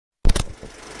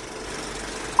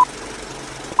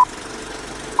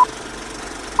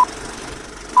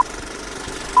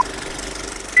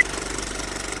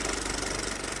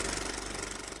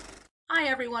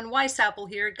everyone, WeisApple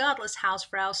here, godless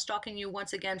housefrau, stalking you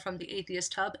once again from the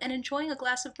Atheist Hub and enjoying a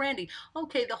glass of brandy.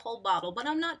 Okay, the whole bottle, but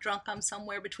I'm not drunk, I'm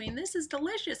somewhere between. This is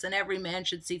delicious, and every man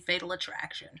should see Fatal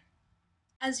Attraction.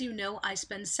 As you know, I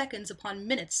spend seconds upon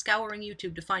minutes scouring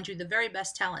YouTube to find you the very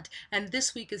best talent, and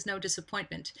this week is no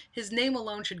disappointment. His name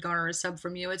alone should garner a sub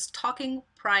from you. It's Talking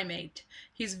Primate.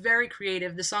 He's very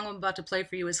creative. The song I'm about to play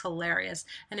for you is hilarious,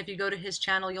 and if you go to his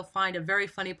channel, you'll find a very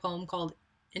funny poem called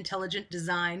Intelligent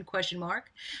Design, ?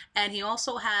 And he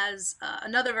also has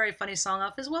another very funny song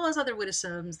up, as well as other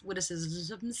witticisms,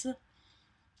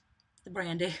 the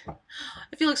brandy.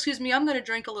 If you'll excuse me, I'm going to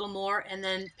drink a little more and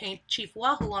then paint Chief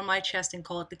Wahoo on my chest and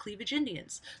call it the Cleavage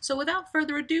Indians. So without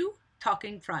further ado,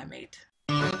 Talking Primate.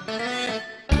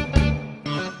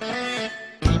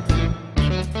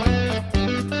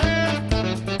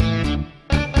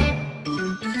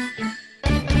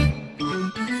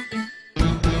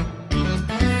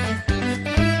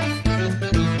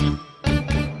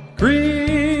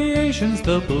 Creation's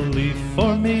the belief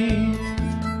for me.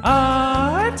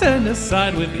 I tend to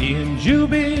side with Ian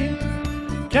Juby.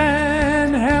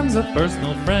 Ken Ham's a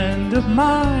personal friend of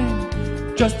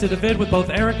mine. Just did a vid with both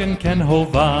Eric and Ken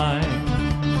Hovine.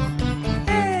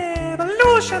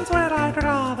 Evolution's where I'd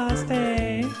rather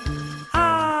stay.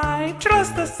 I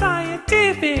trust the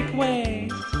scientific way.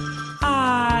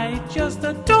 I just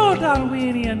adore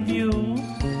Darwinian view.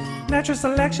 Natural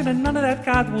selection and none of that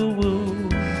god woo-woo.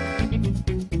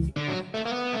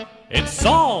 It's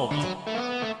solved!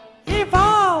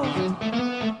 Evolved!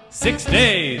 6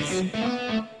 days!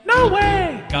 No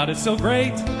way! God is so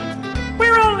great!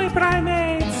 We're only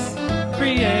primates!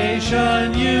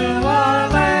 Creation, you are